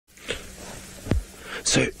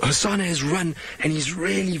So Hosana has run, and he's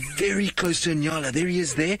really very close to Nyala. There he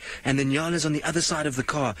is there, and the Nyala's on the other side of the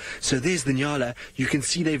car. So there's the Nyala. You can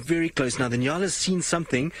see they're very close. Now the Nyala's seen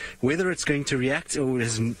something, whether it's going to react or it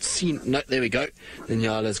hasn't seen. No, there we go. The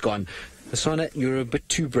Nyala's gone. Hosana, you're a bit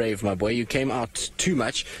too brave, my boy. You came out too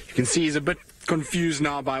much. You can see he's a bit confused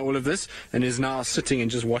now by all of this and is now sitting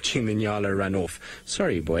and just watching the Nyala run off.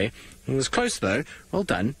 Sorry, boy. It was close, though. Well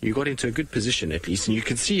done. You got into a good position, at least. And you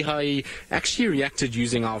can see how he actually reacted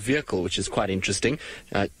using our vehicle, which is quite interesting.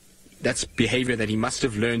 That's behavior that he must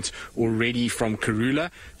have learnt already from Karula.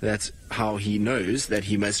 That's how he knows that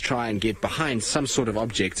he must try and get behind some sort of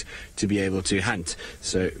object to be able to hunt.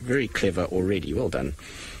 So, very clever already. Well done.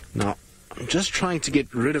 Now, I'm just trying to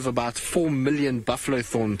get rid of about 4 million buffalo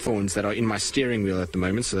thorns that are in my steering wheel at the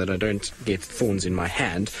moment so that I don't get thorns in my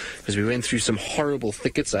hand, because we went through some horrible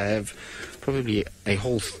thickets. I have probably a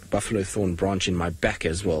whole buffalo thorn branch in my back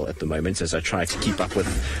as well at the moment as I try to keep up with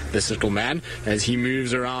this little man as he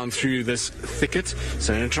moves around through this thicket.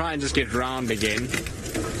 So I'm going to try and just get round again.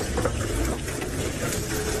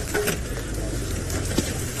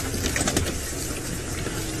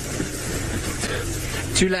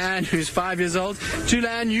 Tulan, who's 5 years old.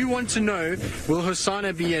 Tulan, you want to know, will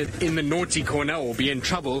Hosana be in the naughty corner or be in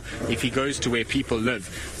trouble if he goes to where people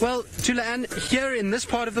live? Well, Tulan, here in this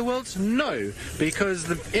part of the world, no, because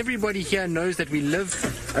everybody here knows that we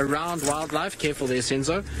live around wildlife. Careful there,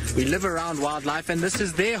 Senzo. We live around wildlife, and this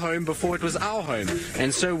is their home before it was our home.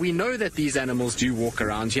 And so we know that these animals do walk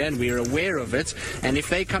around here, and we're aware of it. And if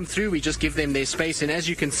they come through, we just give them their space. And as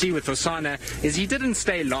you can see with Hosana, is he didn't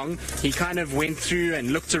stay long. He kind of went through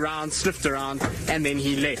and looked around, sniffed around, and then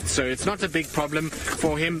he left. So it's not a big problem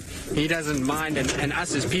for him. He doesn't mind, and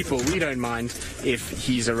us as people, we don't mind if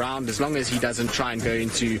he's around, as long as he doesn't try and go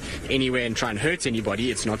into anywhere and try and hurt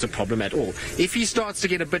anybody. It's not a problem at all. If he starts to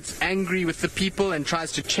get a bit angry with the people and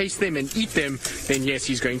tries to chase them and eat them, then yes,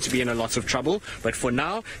 he's going to be in a lot of trouble. But for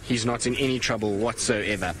now, he's not in any trouble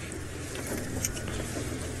whatsoever.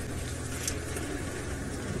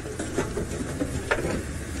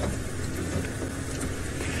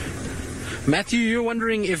 Matthew, you're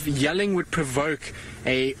wondering if yelling would provoke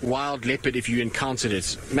a wild leopard if you encountered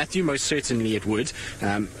it. Matthew, most certainly it would.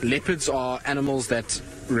 Leopards are animals that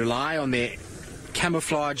rely on their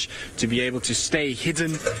camouflage to be able to stay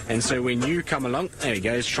hidden, and so when you come along, there we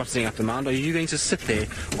go, he's trotting up the mound. Are you going to sit there?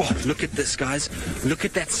 Oh, look at this, guys. Look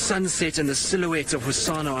at that sunset and the silhouette of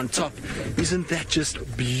Hosana on top. Isn't that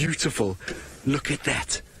just beautiful? Look at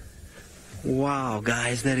that. Wow,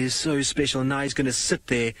 guys, that is so special. Now he's going to sit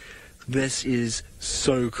there. This is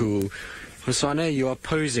so cool. Hosana, you are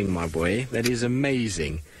posing, my boy. That is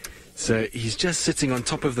amazing. So he's just sitting on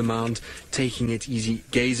top of the mound, taking it easy,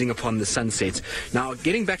 gazing upon the sunset. Now,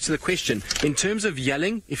 getting back to the question, in terms of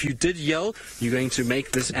yelling, if you did yell, you're going to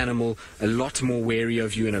make this animal a lot more wary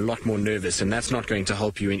of you and a lot more nervous, and that's not going to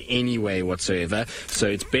help you in any way whatsoever. So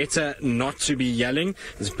it's better not to be yelling.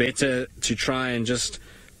 It's better to try and just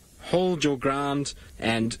hold your ground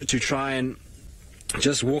and to try and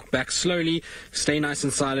just walk back slowly, stay nice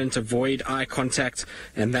and silent, avoid eye contact,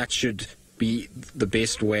 and that should be the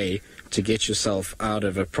best way to get yourself out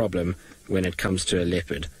of a problem when it comes to a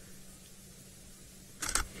leopard.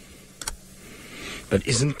 But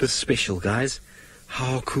isn't this special, guys?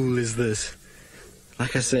 How cool is this?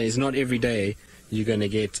 Like I say, it's not every day you're going to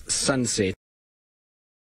get sunset.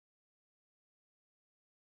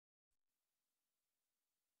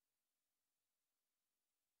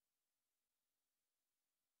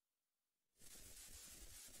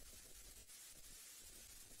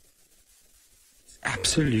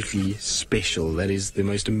 Absolutely special. That is the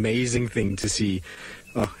most amazing thing to see.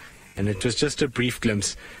 Oh, and it was just a brief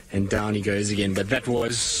glimpse, and down he goes again. But that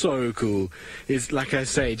was so cool. It's, like I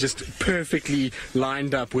say, just perfectly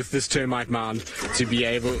lined up with this termite mound to be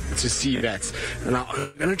able to see that. And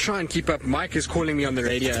I'm going to try and keep up. Mike is calling me on the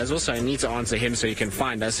radio as well, so I need to answer him so he can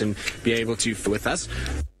find us and be able to with us.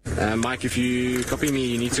 Mike, if you copy me,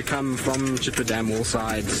 you need to come from Chitwa dam wall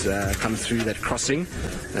side, come through that crossing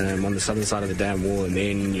on the southern side of the dam wall, and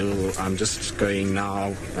then I'm just going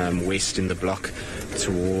now west in the block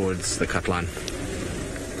towards the cut line.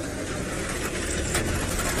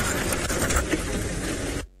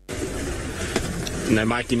 No,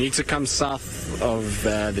 Mike, you need to come south of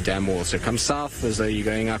the dam wall. So come south as though you're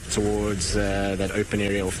going up towards that open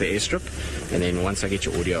area off the airstrip. And then once I get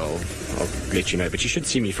your audio, I'll let you know. But you should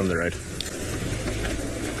see me from the road.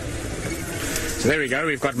 So there we go.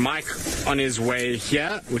 We've got Mike on his way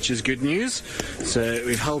here, which is good news. So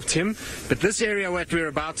we've helped him. But this area what we're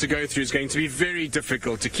about to go through is going to be very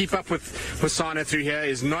difficult. To keep up with Hosana through here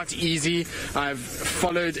is not easy. I've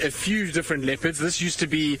followed a few different leopards. This used to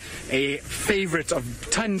be a favorite of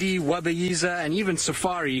Tundi, Wabayiza, and even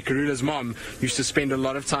Safari. Karula's mom used to spend a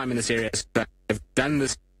lot of time in this area. So I've done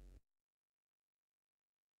this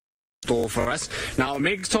store for us. Now,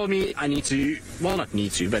 Meg's told me I need to, well, not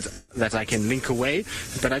need to, but that I can link away,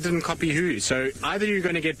 but I didn't copy who. So either you're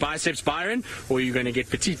going to get Biceps Byron or you're going to get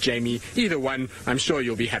Petite Jamie. Either one, I'm sure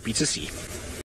you'll be happy to see.